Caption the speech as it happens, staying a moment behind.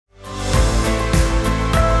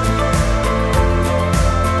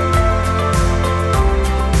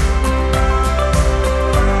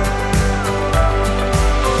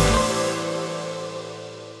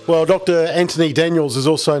Well, Dr. Anthony Daniels is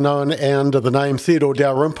also known under the name Theodore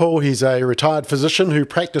Dalrymple. He's a retired physician who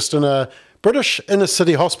practiced in a British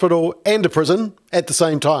inner-city hospital and a prison at the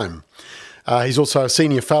same time. He's also a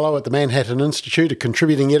senior fellow at the Manhattan Institute, a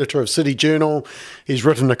contributing editor of City Journal. He's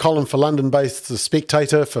written a column for London-based The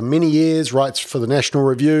Spectator for many years, writes for the National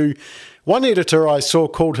Review. One editor I saw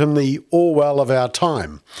called him the Orwell of our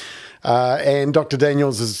time. And Dr.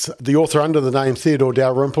 Daniels is the author under the name Theodore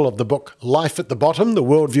Dalrymple of the book Life at the Bottom, The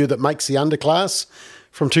Worldview That Makes the Underclass,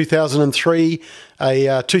 from 2003,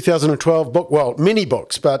 a 2012 book, well, many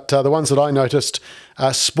books, but the ones that I noticed,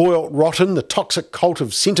 Spoilt Rotten, The Toxic Cult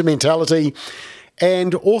of Sentimentality,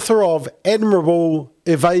 and author of Admirable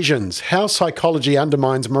Evasions, How Psychology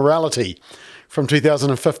Undermines Morality, from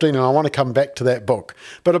 2015, and I want to come back to that book.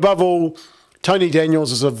 But above all, Tony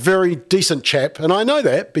Daniels is a very decent chap, and I know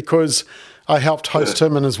that because I helped host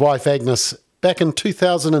him and his wife Agnes back in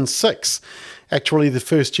 2006, actually the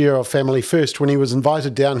first year of Family First, when he was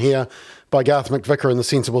invited down here by Garth McVicker and the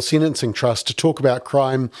Sensible Sentencing Trust to talk about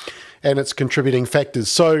crime and its contributing factors.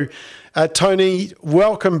 So, Tony,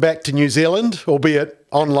 welcome back to New Zealand, albeit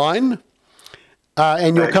online,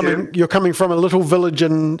 and you're coming from a little village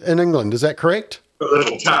in England, is that correct? A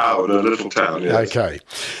little town, yes. Okay.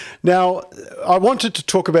 Now, I wanted to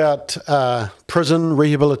talk about prison,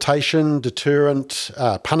 rehabilitation, deterrent,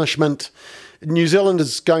 punishment. New Zealand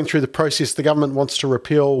is going through the process. The government wants to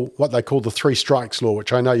repeal what they call the 3 strikes law,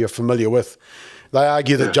 which I know you're familiar with. They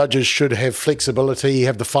argue that judges should have flexibility,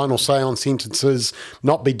 have the final say on sentences,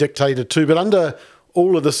 not be dictated to. But under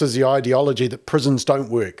all of this is the ideology that prisons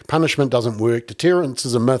don't work, punishment doesn't work, deterrence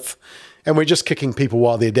is a myth, and we're just kicking people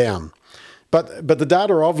while they're down. But the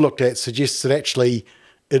data I've looked at suggests that actually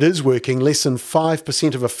it is working. Less than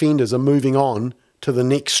 5% of offenders are moving on to the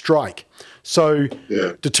next strike. So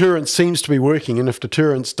deterrence seems to be working, and if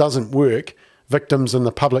deterrence doesn't work, victims and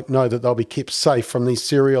the public know that they'll be kept safe from these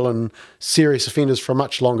serial and serious offenders for a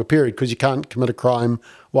much longer period, because you can't commit a crime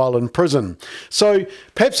while in prison. So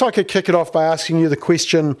perhaps I could kick it off by asking you the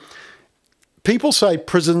question, people say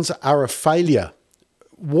prisons are a failure.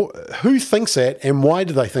 Who thinks that, and why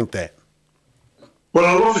do they think that?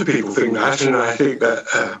 Well, a lot of people think that, and I think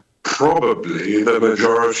that probably the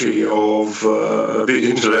majority of the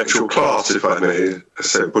intellectual class, if I may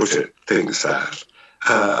so put it, thinks that.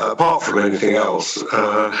 Apart from anything else,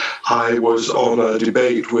 I was on a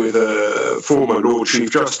debate with a former Lord Chief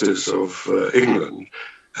Justice of England,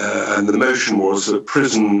 and the motion was that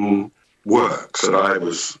prison works, and I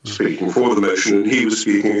was speaking for the motion and he was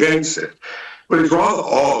speaking against it. But it's rather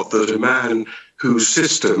odd that a man whose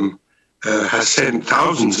system has sent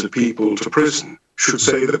thousands of people to prison should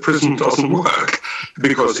say that prison doesn't work,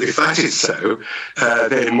 because if that is so,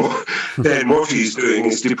 then what he's doing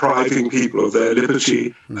is depriving people of their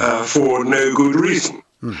liberty for no good reason.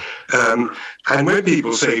 And when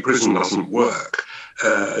people say prison doesn't work,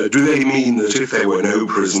 do they mean that if there were no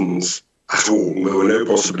prisons at all, there were no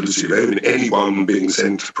possibility of anyone being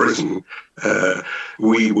sent to prison,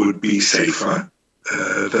 we would be safer?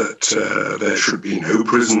 That there should be no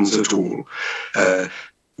prisons at all.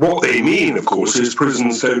 What they mean, of course, is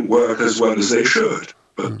prisons don't work as well as they should,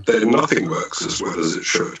 but then nothing works as well as it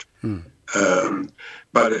should.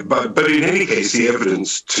 But in any case, the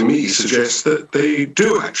evidence to me suggests that they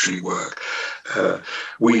do actually work.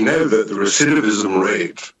 We know that the recidivism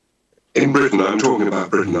rate in Britain, I'm talking about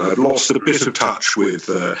Britain, I've lost a bit of touch with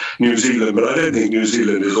New Zealand, but I don't think New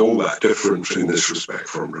Zealand is all that different in this respect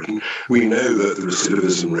from Britain. We know that the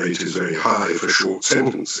recidivism rate is very high for short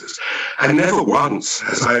sentences. And never once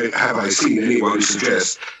have I seen anyone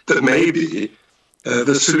suggest that maybe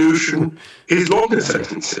the solution is longer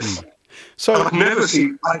sentences. So I've never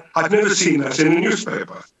seen that in a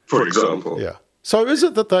newspaper, for example. Yeah. So is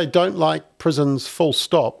it that they don't like prisons full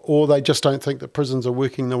stop, or they just don't think that prisons are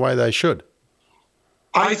working the way they should?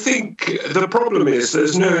 I think the problem is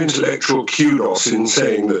there's no intellectual kudos in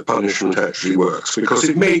saying that punishment actually works, because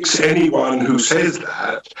it makes anyone who says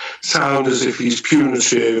that sound as if he's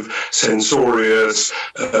punitive, censorious,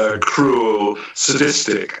 cruel,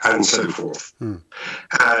 sadistic, and so forth.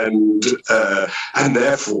 And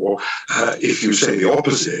therefore, if you say the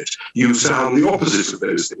opposite, you sound the opposite of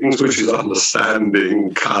those things, which is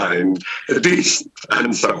understanding, kind, decent,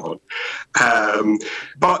 and so on.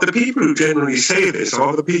 But the people who generally say this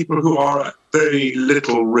are the people who are at very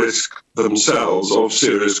little risk themselves of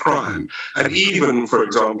serious crime. And even, for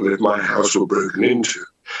example, if my house were broken into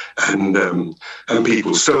and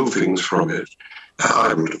people stole things from it,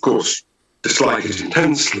 I would, of course, dislike it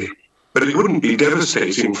intensely. But it wouldn't be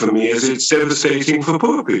devastating for me as it's devastating for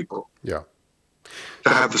poor people. Yeah. To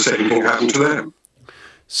have the same thing happen to them.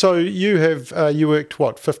 So you have you worked,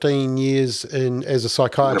 what, 15 years as a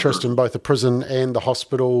psychiatrist in both the prison and the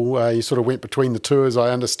hospital. You sort of went between the two, as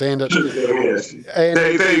I understand it. Yes. And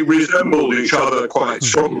They resembled each other quite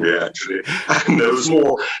strongly, actually. And there was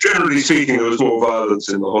more, generally speaking, there was more violence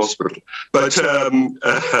in the hospital. But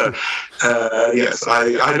yes,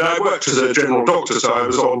 I worked as a general doctor, so I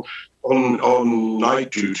was on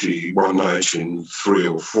night duty one night in 3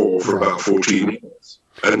 or 4 for about 14 years,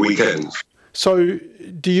 and weekends. So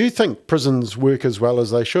do you think prisons work as well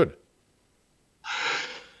as they should?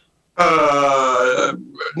 No,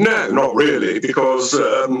 not really, because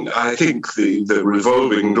I think the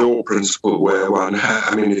revolving door principle where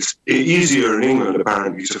it's easier in England,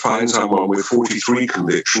 apparently, to find someone with 43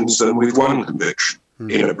 convictions than with 1 conviction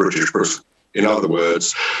in a British prison. In other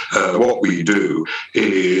words, what we do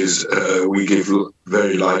is we give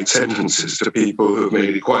very light sentences to people who have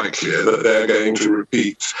made it quite clear that they're going to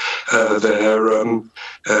repeat their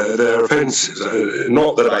offences.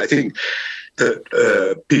 Not that I think that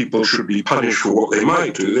people should be punished for what they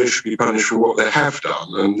might do; they should be punished for what they have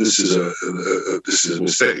done. And this is a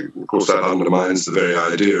mistake. Of course, that undermines the very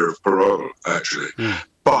idea of parole, actually.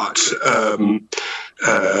 But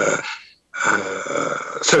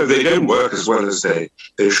so they don't work as well as they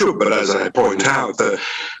should. But as I point out, that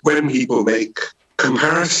when people make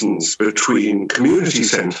comparisons between community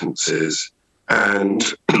sentences and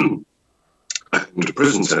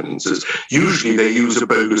prison sentences, usually they use a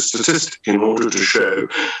bogus statistic in order to show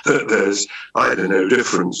that there's either no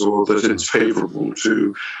difference or that it's favourable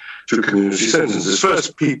to community sentences.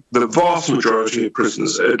 First, the vast majority of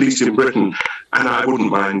prisoners, at least in Britain, and I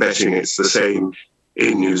wouldn't mind betting it's the same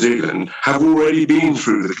in New Zealand, have already been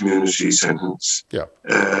through the community sentence. Yeah,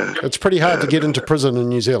 it's pretty hard to get into prison in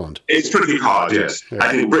New Zealand. It's pretty hard, yes. Yeah.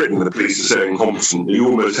 And in Britain, the police are so incompetent, you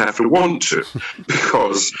almost have to want to,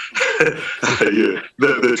 because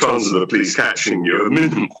the chances of the police catching you are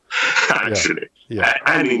minimal, actually. Yeah.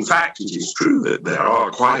 And in fact, it is true that there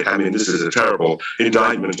are this is a terrible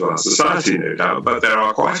indictment of our society, no doubt, but there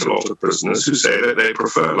are quite a lot of prisoners who say that they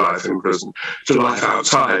prefer life in prison to life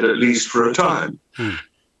outside, at least for a time.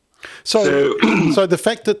 So the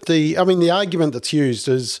fact that the argument that's used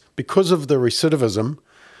is because of the recidivism,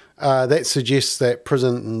 that suggests that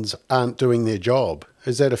prisons aren't doing their job.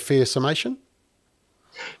 Is that a fair summation?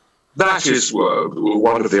 That is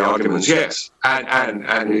one of the arguments, yes,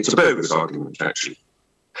 and it's a bogus argument, actually.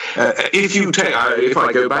 If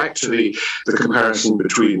I go back to the comparison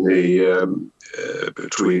between the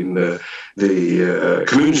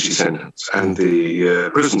community sentence and the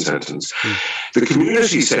prison sentence, the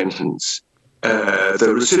community sentence, the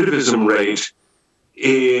recidivism rate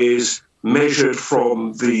is measured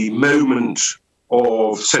from the moment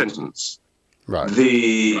of sentence. Right.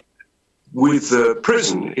 With the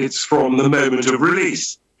prison, it's from the moment of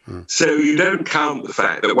release. So you don't count the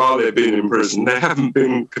fact that while they've been in prison, they haven't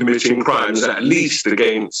been committing crimes, at least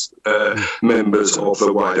against members of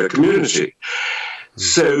the wider community.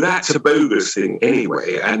 So that's a bogus thing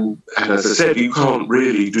anyway. And as I said, you can't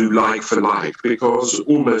really do like for like, because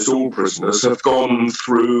almost all prisoners have gone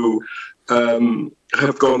through the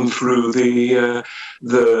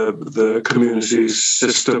community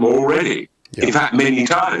system already. Yeah. In fact, many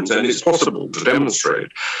times, and it's possible to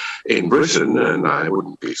demonstrate in Britain, and I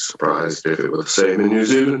wouldn't be surprised if it were the same in New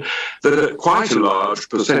Zealand, that quite a large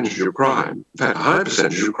percentage of crime, in fact, a high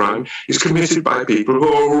percentage of crime, is committed by people who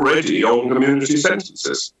are already on community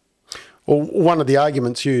sentences. Well, one of the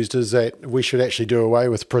arguments used is that we should actually do away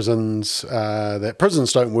with prisons, that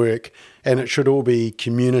prisons don't work, and it should all be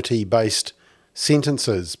community-based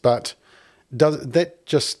sentences, but that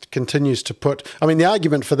just continues to put... the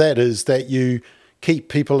argument for that is that you keep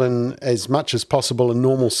people in as much as possible in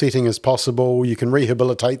normal setting as possible, you can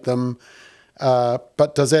rehabilitate them,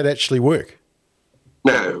 but does that actually work?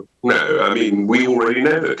 No. We already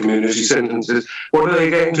know that community sentences, what are they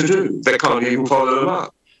going to do? They can't even follow them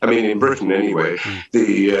up. In Britain anyway,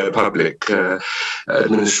 the public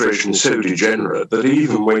administration is so degenerate that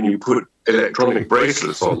even when you put electronic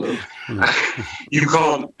bracelets on them, you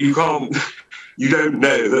don't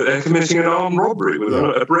know that they're committing an armed robbery with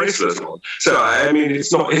a bracelet on. So,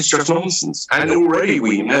 it's just nonsense. And already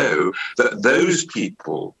we know that those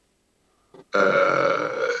people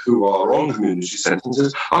who are on community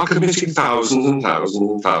sentences are committing thousands and thousands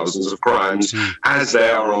and thousands of crimes as they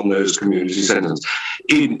are on those community sentences.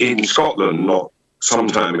 In Scotland, not some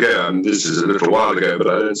time ago, and this is a little while ago, but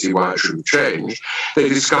I don't see why it should have changed, they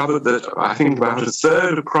discovered that I think about a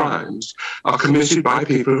third of crimes are committed by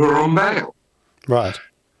people who are on bail. Right.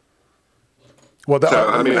 Well, So,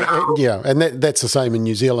 I mean, yeah, and that's the same in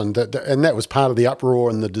New Zealand. And that was part of the uproar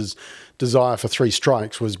and the desire for 3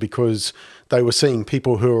 strikes, was because they were seeing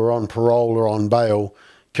people who were on parole or on bail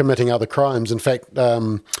committing other crimes. In fact,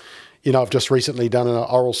 you know, I've just recently done an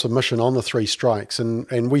oral submission on the 3 strikes,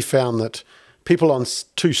 and we found that people on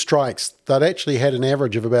 2 strikes, they'd actually had an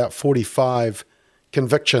average of about 45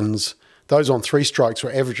 convictions. Those on 3 strikes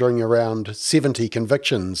were averaging around 70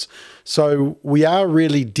 convictions. So we are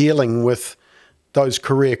really dealing with those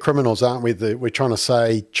career criminals, aren't we? We're trying to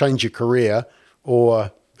say, change your career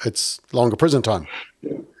or it's longer prison time.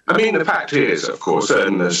 I mean, the fact is, of course,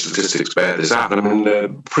 and the statistics bear this out, I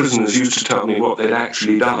mean, prisoners used to tell me what they'd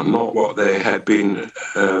actually done, not what they had been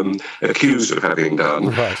accused of having done.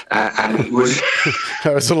 Right. And it was...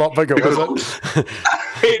 It's a lot bigger, was it?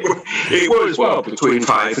 It was, well, between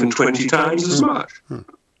 5 and 20 times as much.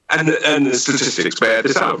 And the statistics bear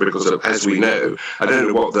this out, because as we know, I don't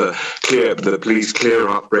know what the police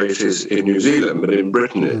clear-up rate is in New Zealand, but in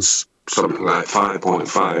Britain it's something like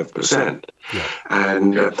 5.5%. Yeah.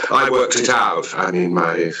 And I worked it out. I mean,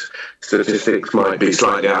 my statistics might be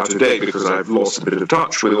slightly out of date because I've lost a bit of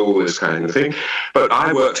touch with all this kind of thing. But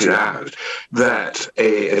I worked it out that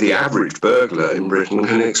the average burglar in Britain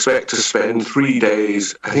can expect to spend 3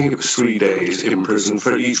 days, I think it was 3 days in prison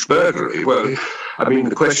for each burglary. Well, I mean,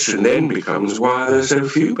 the question then becomes, why are there so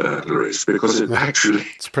few burglaries? Because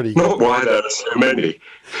it's pretty... not why there are so many.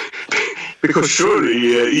 Because surely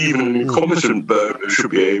even an incompetent burglar should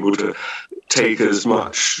be able to take as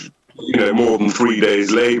much, you know, more than 3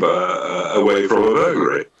 days' labour away from a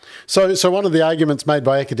burglary. So one of the arguments made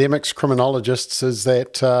by academics, criminologists, is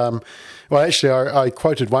that, well, actually, I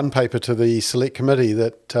quoted one paper to the Select Committee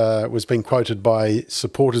that was being quoted by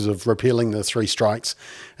supporters of repealing the 3 strikes,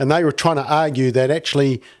 and they were trying to argue that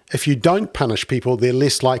actually, if you don't punish people, they're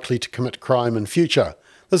less likely to commit crime in future.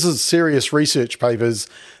 This is serious research papers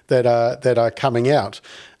that are coming out.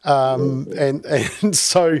 And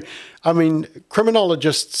so, I mean,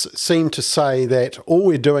 criminologists seem to say that all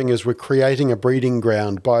we're doing is we're creating a breeding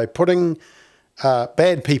ground by putting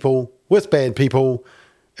bad people with bad people.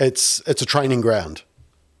 It's a training ground.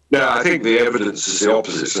 No, I think the evidence is the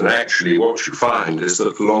opposite, and actually what you find is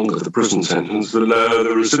that the longer the prison sentence, the lower the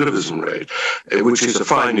recidivism rate, which is a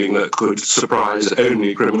finding that could surprise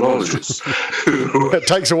only criminologists. It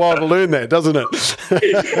takes a while to learn that, doesn't it?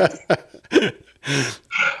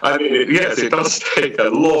 I mean, yes, it does take a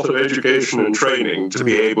lot of education and training to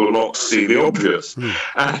be able not to see the obvious.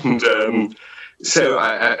 And so,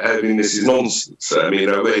 I mean, this is nonsense. I mean,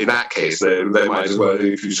 in that case, they might as well,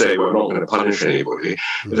 if you say we're not going to punish anybody,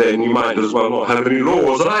 then you might as well not have any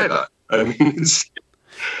laws either. I mean,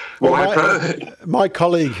 my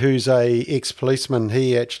colleague, who's a ex-policeman,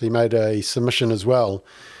 he actually made a submission as well.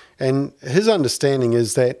 And his understanding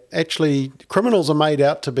is that actually criminals are made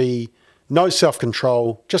out to be no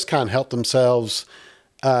self-control, just can't help themselves,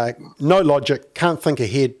 no logic, can't think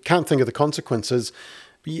ahead, can't think of the consequences.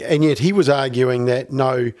 And yet he was arguing that,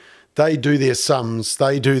 no, they do their sums,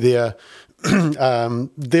 they do their,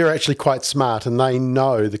 they're actually quite smart and they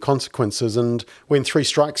know the consequences. And when 3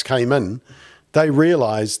 strikes came in, they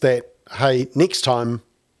realised that, hey, next time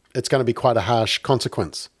it's going to be quite a harsh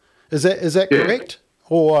consequence. Is that correct?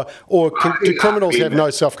 Or do criminals have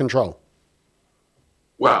no self-control?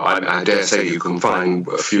 Well, I dare say you can find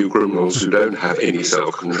a few criminals who don't have any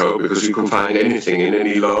self-control, because you can find anything in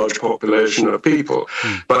any large population of people.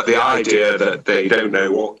 But the idea that they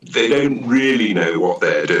don't really know what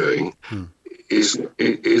they're doing is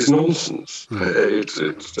nonsense.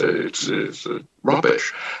 It's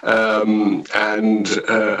rubbish. To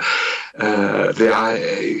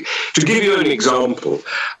give you an example,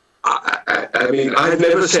 I mean, I've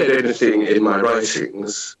never said anything in my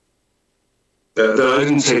writings that I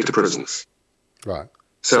didn't say to prisoners. Right.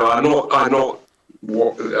 So I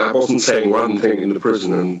wasn't saying one thing in the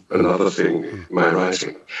prison and another thing in my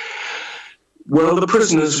writing. Well, the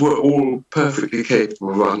prisoners were all perfectly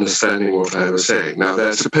capable of understanding what I was saying. Now,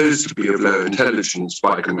 they're supposed to be of low intelligence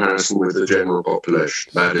by comparison with the general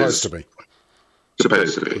population. Supposed to be.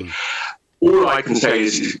 Supposed to be. All I can say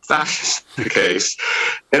is, if that is the case,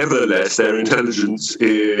 nevertheless, their intelligence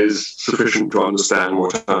is sufficient to understand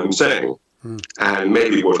what I'm saying. And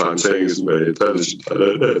maybe what I'm saying isn't very intelligent. I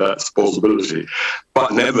don't know, that's a possibility.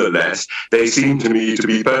 But nevertheless, they seem to me to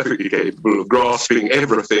be perfectly capable of grasping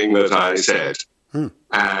everything that I said.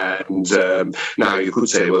 And now you could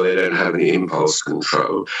say, well, they don't have any impulse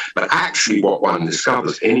control. But actually what one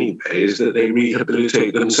discovers anyway is that they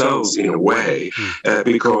rehabilitate themselves in a way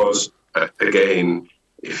because, again,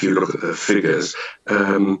 if you look at the figures,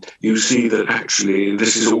 you see that actually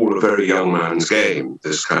this is all a very young man's game,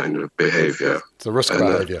 this kind of behaviour. It's a risk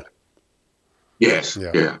behaviour. Yes,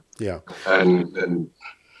 yeah. And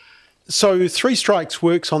so 3 strikes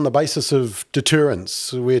works on the basis of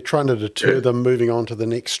deterrence. We're trying to deter them moving on to the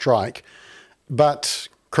next strike. But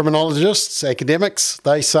criminologists, academics,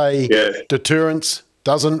 they say deterrence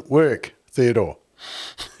doesn't work, Theodore.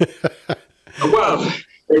 Well,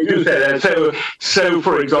 they do say that. So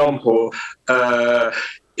for example,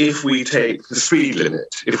 if we take the speed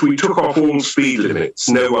limit, if we took off all speed limits,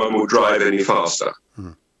 no one would drive any faster.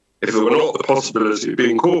 If there were not the possibility of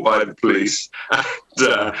being caught by the police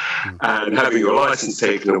and having your license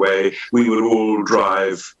taken away, we would all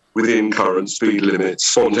drive within current speed limits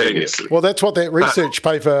spontaneously. Well, that's what that research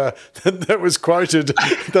paper that was quoted,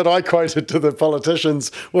 that I quoted to the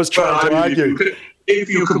politicians, was trying to argue. If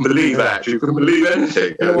you can believe that, you can believe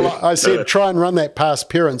anything. Yeah, well, I said try and run that past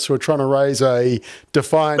parents who are trying to raise a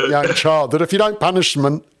defiant young child, that if you don't punish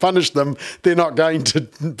them, they're not going to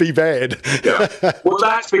be bad. Yeah. Well,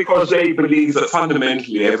 that's because they believe that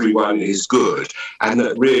fundamentally everyone is good and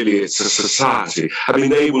that really it's a society. I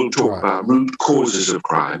mean, they will talk about root causes of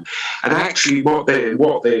crime. And actually what they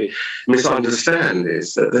misunderstand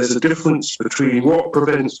is that there's a difference between what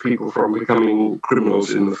prevents people from becoming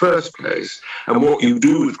criminals in the first place and what you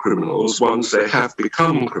do with criminals once they have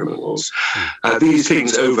become criminals. These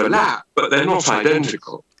things overlap, but they're not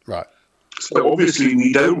identical. Right. So obviously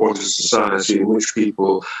we don't want a society in which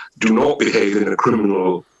people do not behave in a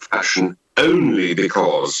criminal fashion only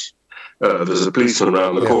because there's a policeman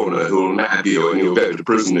around the corner who will nab you and you'll go to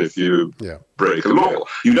prison if you break a law.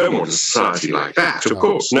 You don't want a society like that. Of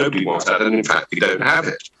course, nobody wants that, and in fact, we don't have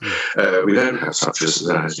it. We don't have such a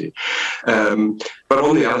society. But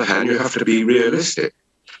on the other hand, you have to be realistic.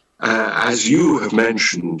 As you have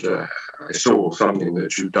mentioned, I saw something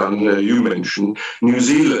that you've done. You mentioned New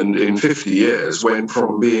Zealand in 50 years went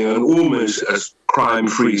from being an almost as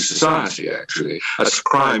crime-free society, actually, as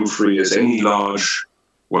crime-free as any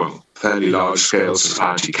fairly large-scale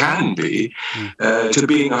society can be, to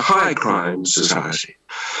being a high-crime society.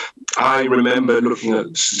 I remember looking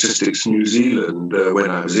at statistics in New Zealand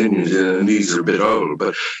when I was in New Zealand, and these are a bit old,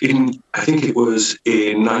 but I think it was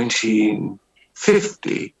in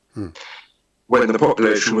 1950, when the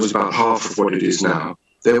population was about half of what it is now,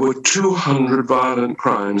 there were 200 violent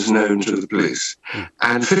crimes known to the police.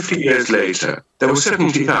 And 50 years later, there were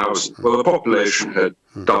 70,000. Well, the population had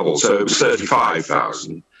doubled, so it was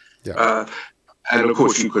 35,000. And of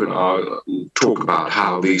course, you can talk about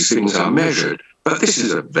how these things are measured, but this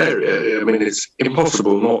is it's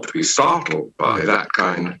impossible not to be startled by that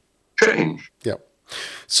kind of change. Yeah.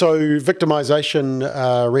 So victimisation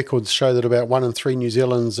records show that about 1 in 3 New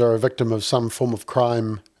Zealanders are a victim of some form of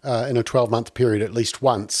crime in a 12-month period at least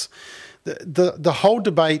once. The whole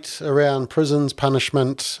debate around prisons,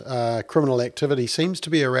 punishment, criminal activity seems to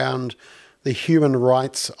be around the human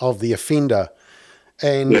rights of the offender.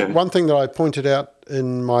 And one thing that I pointed out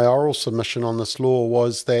in my oral submission on this law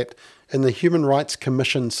was that in the Human Rights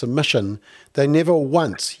Commission submission, they never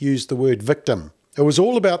once used the word victim. It was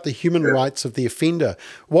all about the human rights of the offender.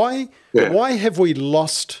 Why have we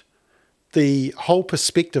lost the whole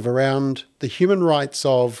perspective around the human rights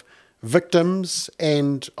of victims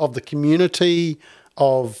and of the community,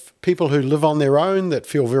 of people who live on their own that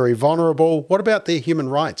feel very vulnerable? What about their human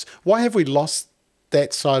rights? Why have we lost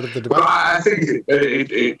that side of the debate? Well, I think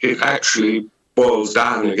it actually boils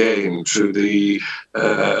down again to the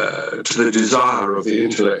desire of the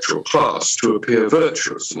intellectual class to appear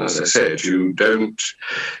virtuous. And as I said, you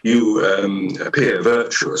appear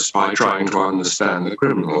virtuous by trying to understand the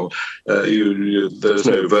criminal. There's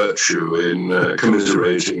no virtue in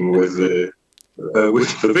commiserating with the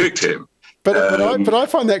victim. But I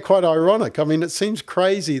find that quite ironic. I mean, it seems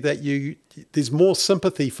crazy that there's more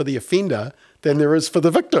sympathy for the offender than there is for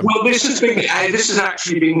the victim. Well, this has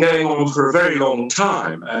actually been going on for a very long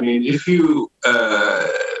time. I mean, if you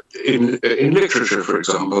in literature, for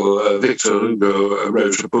example, Victor Hugo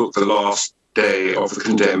wrote a book, The Last Day of the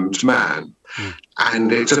Condemned Man,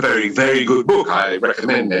 and it's a very, very good book. I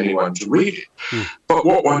recommend anyone to read it. But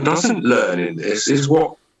what one doesn't learn in this is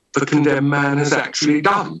what the condemned man has actually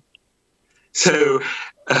done. So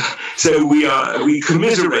we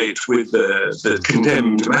commiserate with the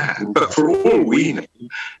condemned man, but for all we know,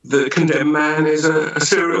 the condemned man is a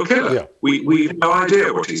serial killer. Yeah. We have no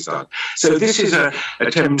idea what he's done. So this is a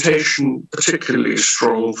temptation particularly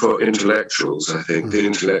strong for intellectuals, I think, the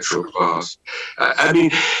intellectual class. I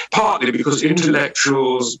mean, partly because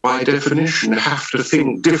intellectuals, by definition, have to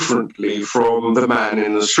think differently from the man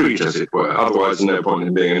in the street, as it were. Otherwise, there's no point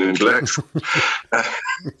in being an intellectual.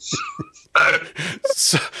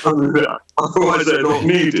 Otherwise, they're not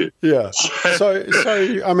needed. Yeah. So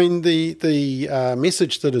I mean, the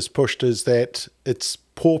message that is pushed is that it's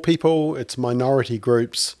poor people, it's minority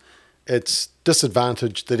groups, it's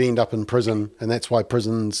disadvantaged that end up in prison, and that's why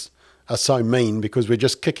prisons are so mean, because we're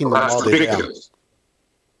just kicking them while they're down.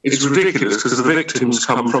 It's ridiculous because the victims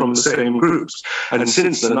come from the same groups. And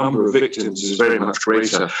since the number of victims is very much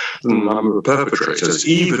greater than the number of perpetrators,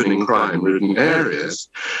 even in crime-ridden areas,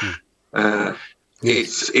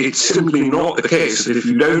 it's simply not the case that if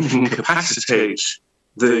you don't incapacitate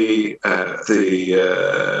the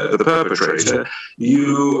perpetrator,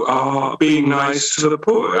 you are being nice to the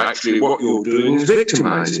poor. Actually, what you're doing is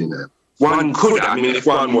victimizing them. One could, I mean, if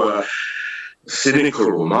one were cynical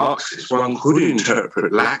or Marxist, one could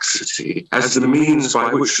interpret laxity as the means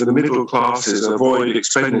by which the middle classes avoid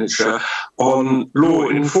expenditure on law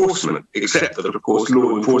enforcement, except that, of course,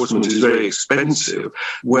 law enforcement is very expensive,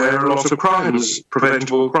 where a lot of crimes,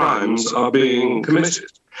 preventable crimes, are being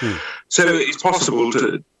committed. So it's possible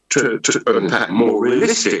to in fact, more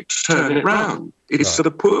realistic, to turn it round. It's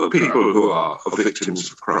the poor people who are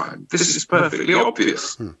victims of crime. This is perfectly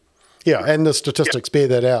obvious. Yeah, and the statistics bear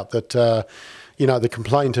that out, that, you know, the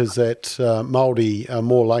complaint is that Māori are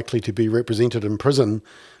more likely to be represented in prison,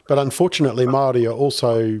 but unfortunately Māori are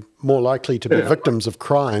also more likely to be victims of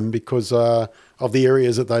crime because of the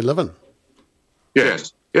areas that they live in.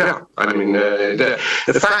 Yes, yeah. I mean, the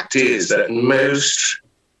fact is that most...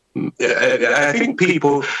 I think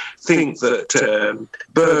people think that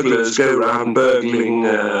burglars go around burgling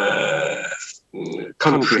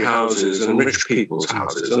country houses and rich people's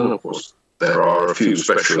houses, and of course there are a few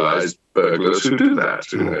specialised burglars who do that,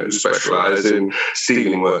 who specialise in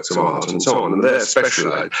stealing works of art and so on, and they're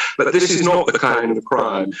specialised. But this is not the kind of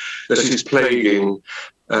crime that is plaguing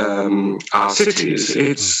our cities.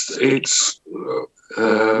 It's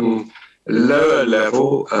lower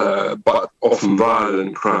level, but often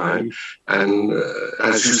violent crime, and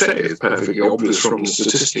as you say, it's perfectly obvious from the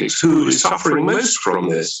statistics who is suffering most from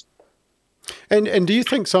this. And do you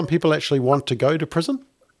think some people actually want to go to prison?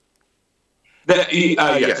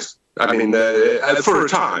 Yes. I mean, for a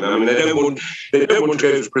time. I mean, they don't want to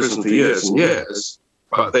go to prison for years and years,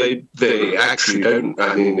 but they actually don't.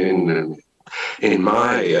 I mean, in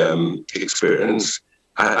my experience,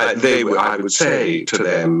 I would say to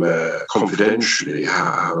them confidentially,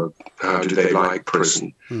 how do they like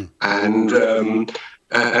prison? And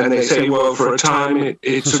they say, well, for a time,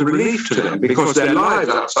 it's a relief to them because their lives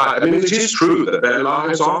outside. I mean, it is true that their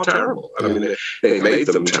lives are terrible. I mean, they made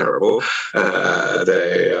them terrible.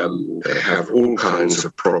 They have all kinds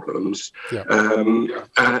of problems, and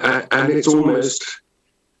it's almost.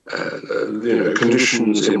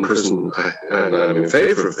 Conditions in prison, and I'm in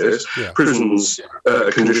favour of this, prisons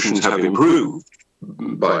conditions have improved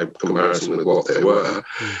by comparison with what they were,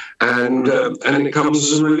 and it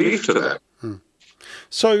comes as a relief to them.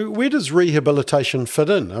 So where does rehabilitation fit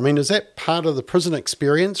in? I mean, is that part of the prison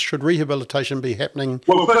experience? Should rehabilitation be happening?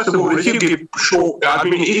 Well, first of all, if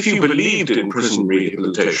you believed in prison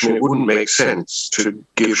rehabilitation, it wouldn't make sense to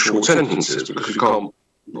give short sentences because you can't.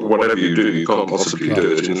 Whatever you do, you can't possibly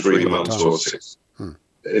do it in 3 months or 6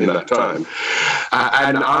 in that time.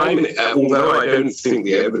 And although I don't think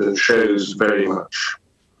the evidence shows very much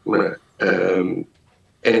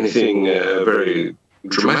anything very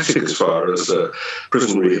dramatic as far as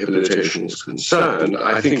prison rehabilitation is concerned,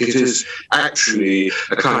 I think it is actually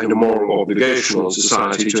a kind of moral obligation on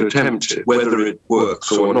society to attempt it, whether it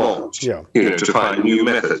works or not, to find new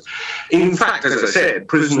methods. In fact, as I said,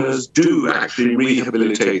 prisoners do actually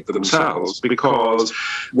rehabilitate themselves because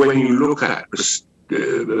when you look at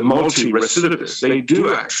multi-recidivists, they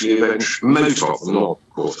do actually eventually, most of them, not of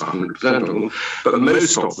course 100% of them, but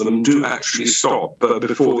most of them do actually stop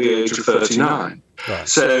before the age of 39. Right.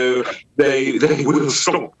 So they will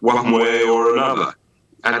stop one way or another.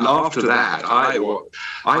 And after that,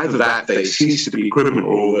 either that they cease to be criminal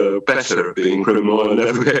or they're better at being criminal and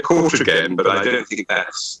never get caught again, but I don't think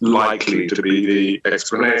that's likely to be the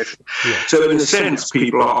explanation. Yeah. So in a sense,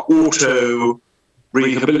 people are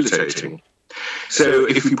auto-rehabilitating. So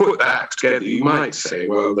if you put that together, you might say,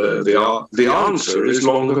 well, the answer is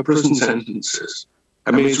longer prison sentences.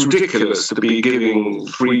 I mean, it's ridiculous to be giving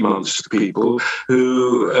 3 months to people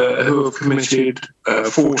who have committed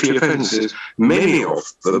 40 offences, many of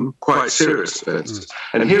them quite serious offences.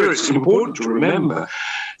 And here it's important to remember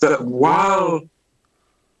that while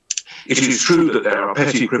it is true that there are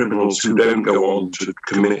petty criminals who don't go on to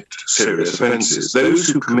commit serious offences, those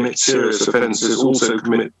who commit serious offences also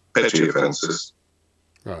commit petty offences.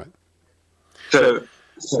 Right. So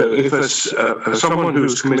if someone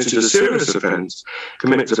who's committed a serious offence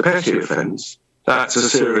commits a petty offence, that's a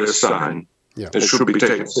serious sign. Yeah. It should be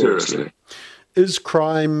taken seriously. Is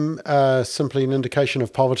crime simply an indication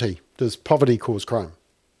of poverty? Does poverty cause crime?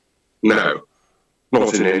 No,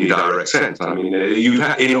 not in any direct sense. I mean, it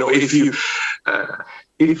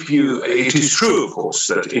is true, of course,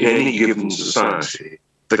 that in any given society,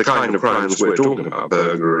 the kind of crimes we're talking about,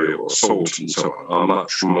 burglary or assault and so on, are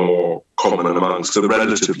much more common amongst the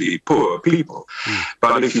relatively poor people.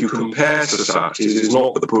 But if you compare societies, it's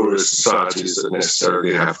not the poorest societies that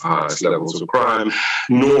necessarily have the highest levels of crime,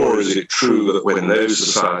 nor is it true that when those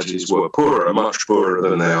societies were poorer, much poorer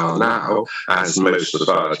than they are now, as most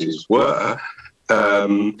societies were,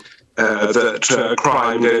 that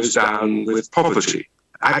crime goes down with poverty.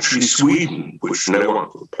 Actually, Sweden, which no one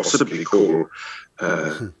could possibly call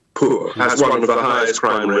poor, has one of the highest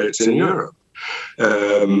crime rates in Europe.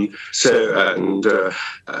 If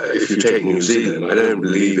you take New Zealand, I don't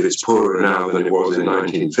believe it's poorer now than it was in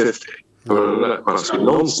 1950. Well, that must be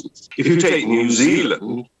nonsense. If you take New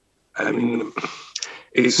Zealand, I mean,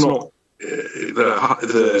 it's not.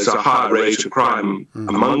 There's a higher rate of crime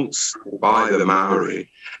amongst or by the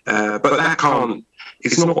Maori, but that can't.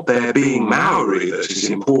 It's not their being Maori that is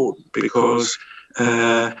important, because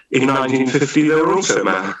in 1950 they were also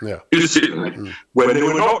Maori, when they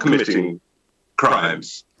were not committing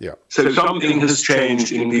crimes. Yeah. So something has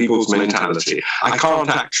changed in people's mentality. I can't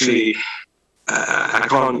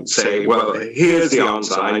say, well, here's the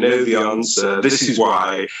answer, I know the answer, this is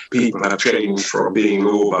why people have changed from being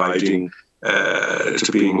law-abiding to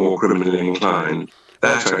being more criminally inclined.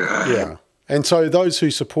 Yeah. And so those who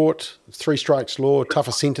support three strikes law,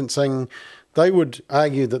 tougher sentencing, they would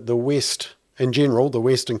argue that the West in general, the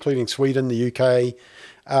West including Sweden, the UK,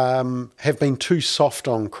 have been too soft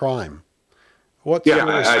on crime. What's your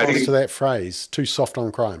response to that phrase, too soft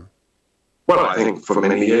on crime? Well, I think for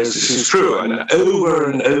many years this is true. And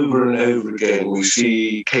over and over and over again we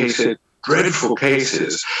see dreadful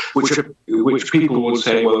cases, which people will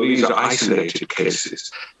say, well, these are isolated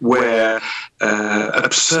cases, where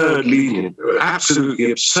absolutely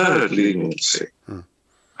absurd leniency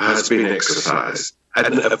has been exercised.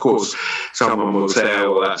 And of course, someone will say,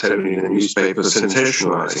 oh, well, that's only in the newspaper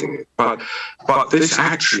sensationalizing it. But this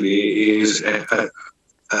actually is a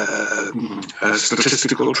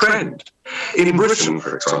statistical trend. In Britain,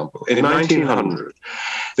 for example, in 1900,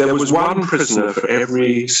 there was one prisoner for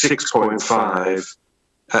every 6.5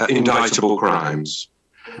 indictable crimes.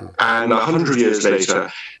 And 100 years later,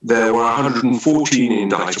 there were 114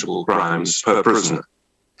 indictable crimes per prisoner.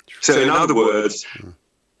 So in other words,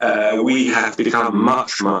 we have become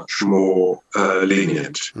much, much more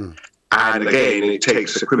lenient. And again, it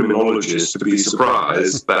takes a criminologist to be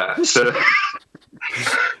surprised that...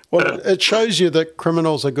 Well, it shows you that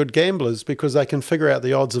criminals are good gamblers because they can figure out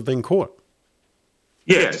the odds of being caught.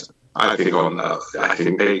 Yes, I think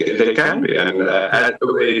they can be, and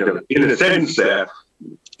in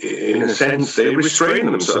a sense, they restrain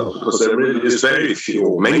themselves, because there really is very few,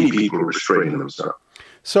 or many people restrain themselves.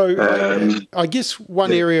 So I guess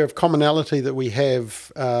one area of commonality that we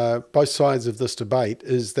have, both sides of this debate,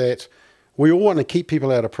 is that we all want to keep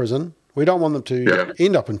people out of prison. We don't want them to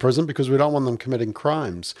end up in prison because we don't want them committing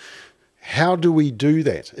crimes. How do we do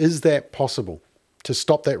that? Is that possible to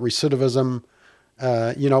stop that recidivism?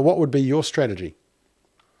 What would be your strategy?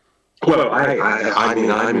 Well, I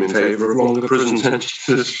mean, I'm in favour of longer prison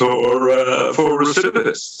sentences for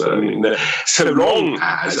recidivists. I mean, so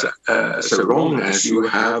long as you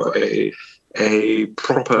have a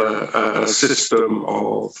proper system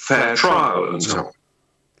of fair trial and so on.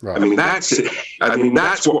 Right. I mean,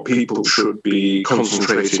 that's what people should be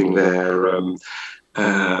concentrating their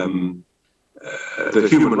the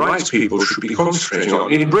human rights people should be concentrating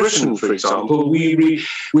on. In Britain, for example, we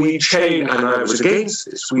changed, and I was against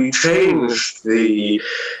this, we changed the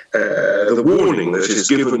warning that is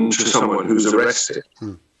given to someone who's arrested.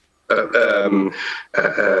 It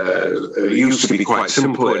used to be quite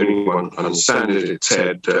simple. Anyone could understand it. It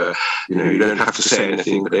said, you don't have to say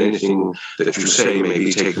anything, but anything that you say may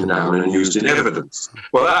be taken down and used in evidence.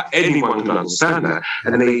 Well, anyone can understand that.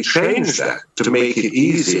 And they changed that to make it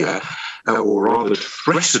easier, or rather to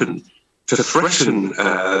threaten to threaten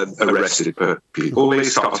arrested people. They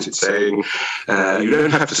started saying, you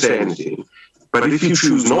don't have to say anything, but if you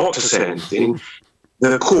choose not to say anything,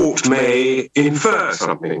 the court may infer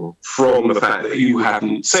something from the fact that you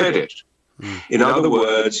haven't said it. In other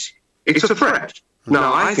words, it's a threat.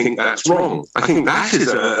 Now, I think that's wrong. I think that is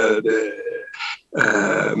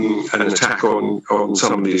an attack on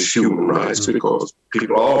somebody's human rights, because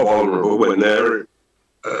people are vulnerable when they're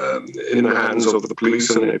in the hands of the police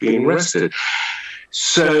and they're being arrested.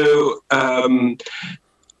 So what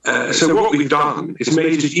we've done is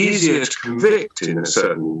made it easier to convict in a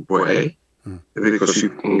certain way, because you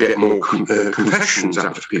can get more confessions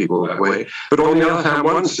out of people that way. But on the other hand,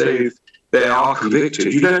 once they are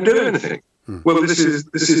convicted, you don't do anything. Well, this is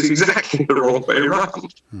exactly the wrong way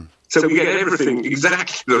around. So we get everything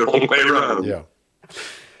exactly the wrong way around. Yeah.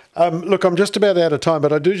 Look, I'm just about out of time,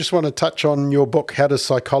 but I do just want to touch on your book, How Does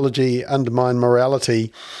Psychology Undermine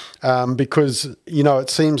Morality? Because, you know, it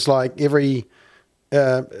seems like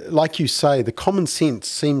like you say, the common sense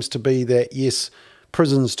seems to be that, yes,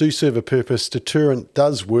 prisons do serve a purpose. Deterrent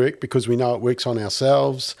does work because we know it works on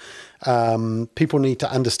ourselves. People need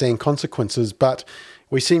to understand consequences, but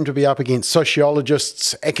we seem to be up against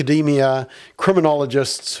sociologists, academia,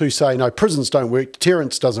 criminologists who say, no, prisons don't work,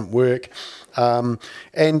 deterrence doesn't work.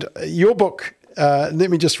 And your book, let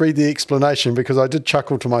me just read the explanation, because I did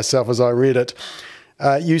chuckle to myself as I read it.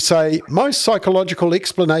 You say, most psychological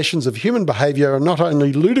explanations of human behaviour are not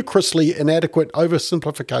only ludicrously inadequate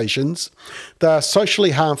oversimplifications, they are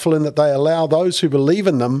socially harmful in that they allow those who believe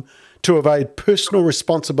in them to evade personal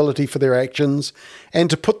responsibility for their actions and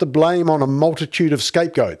to put the blame on a multitude of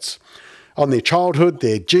scapegoats, on their childhood,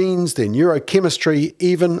 their genes, their neurochemistry,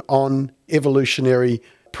 even on evolutionary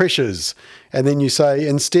pressures. And then you say,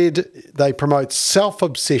 instead, they promote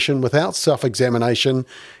self-obsession without self-examination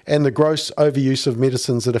and the gross overuse of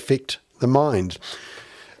medicines that affect the mind.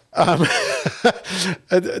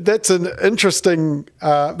 That's an interesting,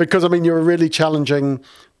 because, I mean, you're really challenging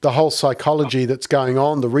the whole psychology that's going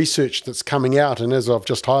on, the research that's coming out. And as I've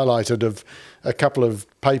just highlighted of a couple of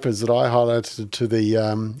papers that I highlighted to the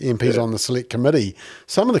MPs on the Select Committee,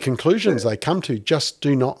 some of the conclusions they come to just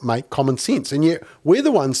do not make common sense. And yet we're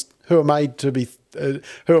the ones who are made to be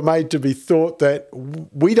thought that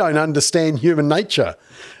we don't understand human nature.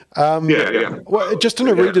 Well, just in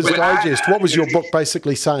a Reader's Digest, what was your book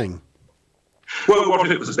basically saying? Well, what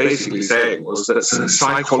it was basically saying was that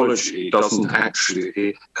psychology doesn't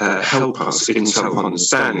actually help us in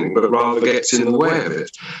self-understanding, but rather gets in the way of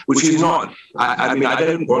it, which is not, I mean, I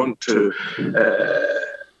don't want to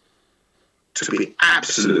be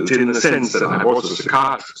absolute in the sense that I was a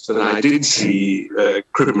psychiatrist and I did see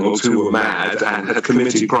criminals who were mad and had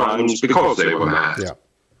committed crimes because they were mad. Yeah.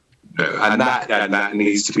 And that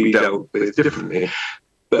needs to be dealt with differently.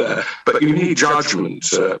 But you need judgment,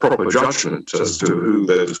 proper judgment as to who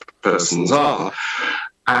those persons are.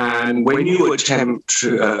 And when you attempt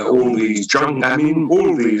all these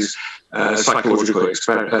psychological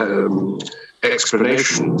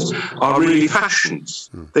explanations are really fashions.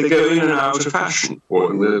 They go in and out of fashion,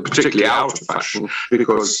 or particularly out of fashion,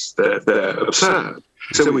 because they're absurd.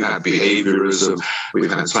 So we have behaviorism, we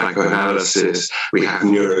have psychoanalysis, we have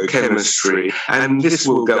neurochemistry, and this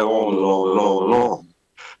will go on and on and on and on.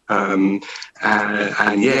 And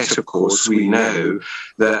yet, of course, we know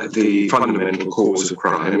that the fundamental cause of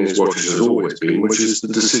crime is what it has always been, which is the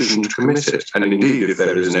decision to commit it. And indeed, if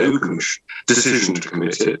there is no decision to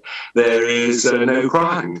commit it, there is no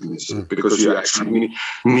crime committed, because you actually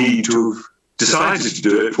need to have decided to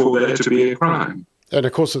do it for there to be a crime. And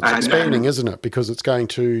of course, it's expanding, isn't it? Because it's going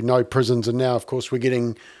to no prisons. And now, of course, we're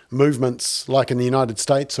getting movements like in the United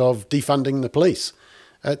States of defunding the police.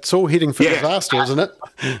 It's all heading for disaster, isn't it?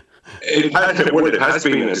 It has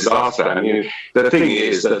been a disaster. I mean, the thing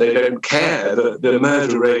is that they don't care that the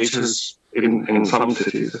murder rate has, in some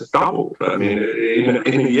cities, has doubled. I mean,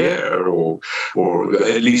 in a year, or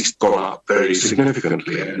at least gone up very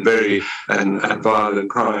significantly, and violent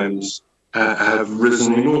crimes have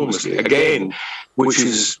risen enormously. Again,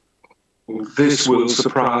 this will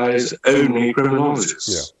surprise only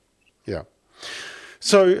criminologists. Yeah.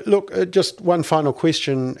 So, look, just one final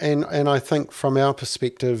question, and I think from our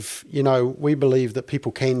perspective, you know, we believe that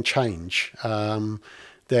people can change,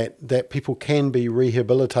 that people can be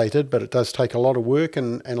rehabilitated, but it does take a lot of work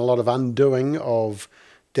and a lot of undoing of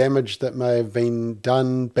damage that may have been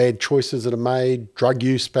done, bad choices that are made, drug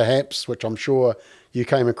use perhaps, which I'm sure you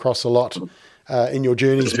came across a lot in your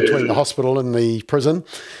journeys between the hospital and the prison.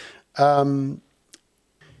 How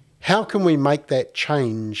can we make that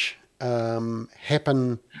change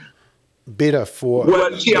happen better for...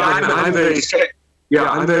 Well, I'm very Yeah,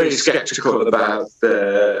 I'm very sceptical about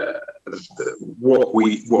what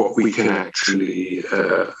we can actually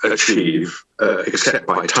achieve, except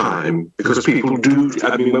by time, because people do.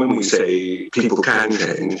 I mean, when we say people can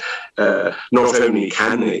change, not only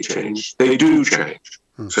can they change, they do change.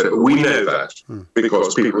 So we know that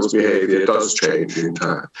because people's behaviour does change in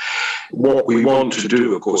time. What we want to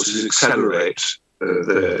do, of course, is accelerate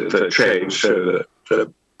the change so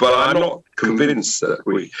that. But I'm not convinced that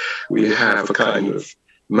we have a kind of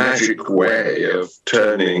magic way of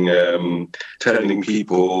turning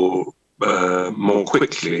people more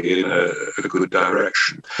quickly in a good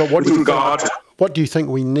direction. But what do you think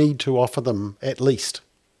we need to offer them at least?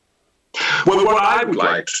 Well, what I would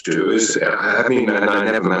like to do is, I mean, and I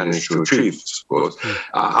never managed to achieve this, of course.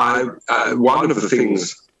 One of the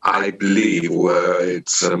things I believe were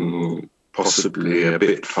it's possibly a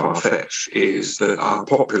bit far-fetched is that our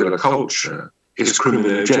popular culture is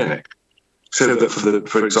criminogenic. So that,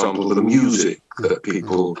 for example, the music that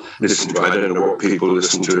people listen to, I don't know what people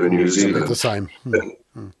listen to in New Zealand. The same.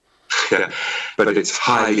 Yeah, but it's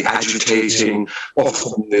highly agitating.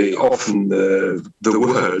 Often the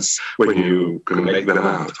words, when you can make them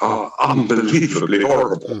out, are unbelievably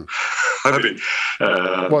horrible. I mean,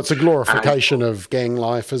 well, it's a glorification of gang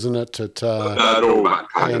life, isn't it? All that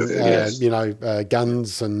kind of thing, yes.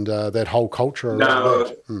 Guns and that whole culture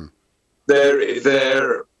around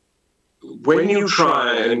that. When you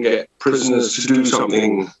try and get prisoners to do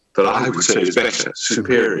something that I would say is better,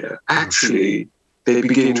 superior, actually they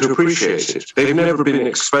begin to appreciate it. They've never been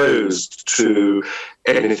exposed to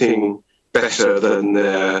anything better than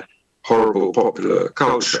their horrible popular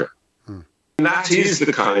culture. And that is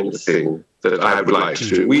the kind of thing that I would like to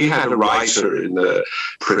do. We had a writer in the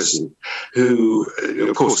prison who,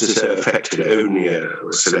 of course, this affected only a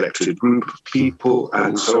selected group of people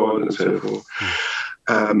and so on and so forth.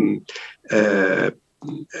 And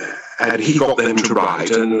he got them to write,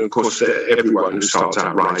 and of course everyone who starts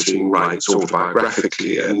out writing writes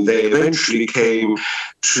autobiographically, and they eventually came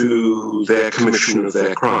to their commission of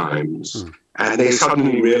their crimes, and they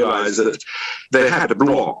suddenly realized that they had a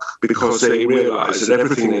block because they realized that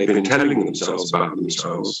everything they'd been telling themselves about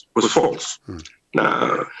themselves was false.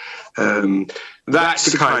 Now, that's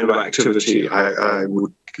the kind of activity I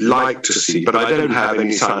would like to see, but I don't have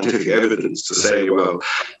any scientific evidence to say, well,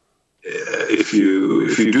 if you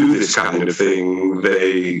do this kind of thing,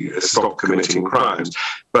 they stop committing crimes.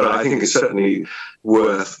 But I think it's certainly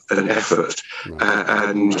worth an effort.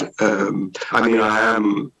 And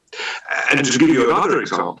to give you another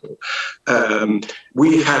example,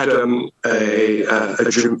 we had a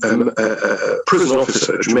prison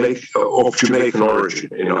officer of Jamaican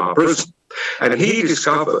origin in our prison, and he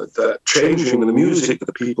discovered that changing the music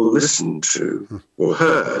that people listened to or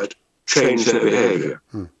heard changed their behaviour,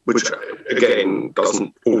 which, again,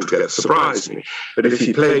 doesn't altogether surprise me. But if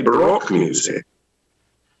you play Baroque music,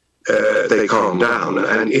 they calm down,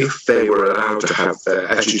 and if they were allowed to have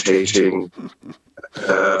their agitating,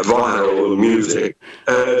 vile music,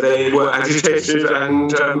 they were agitated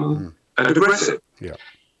and aggressive. Yeah.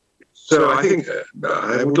 So I think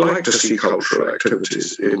I would like to see cultural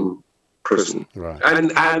activities in prison, right.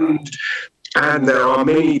 And there are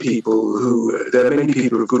many people of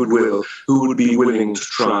goodwill who would be willing to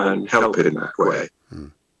try and help in that way.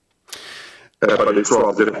 But it's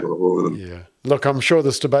rather difficult for them. Yeah. Look, I'm sure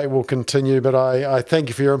this debate will continue, but I thank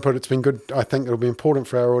you for your input. It's been good. I think it'll be important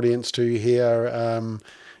for our audience to hear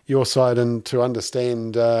your side and to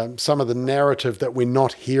understand some of the narrative that we're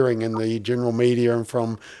not hearing in the general media and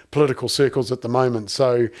from political circles at the moment.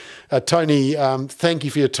 So, Tony, thank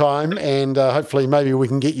you for your time, and hopefully maybe we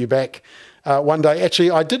can get you back one day. Actually,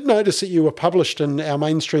 I did notice that you were published in our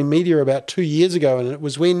mainstream media about 2 years ago, and it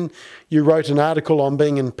was when you wrote an article on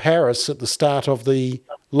being in Paris at the start of the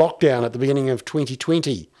lockdown at the beginning of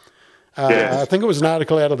 2020. Yes. I think it was an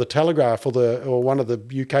article out of the Telegraph or one of the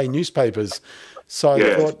UK newspapers. So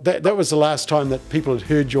I thought that was the last time that people had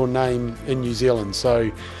heard your name in New Zealand. So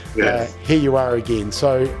here you are again.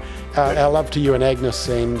 So our love to you and Agnes,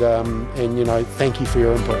 and thank you for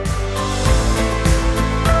your input.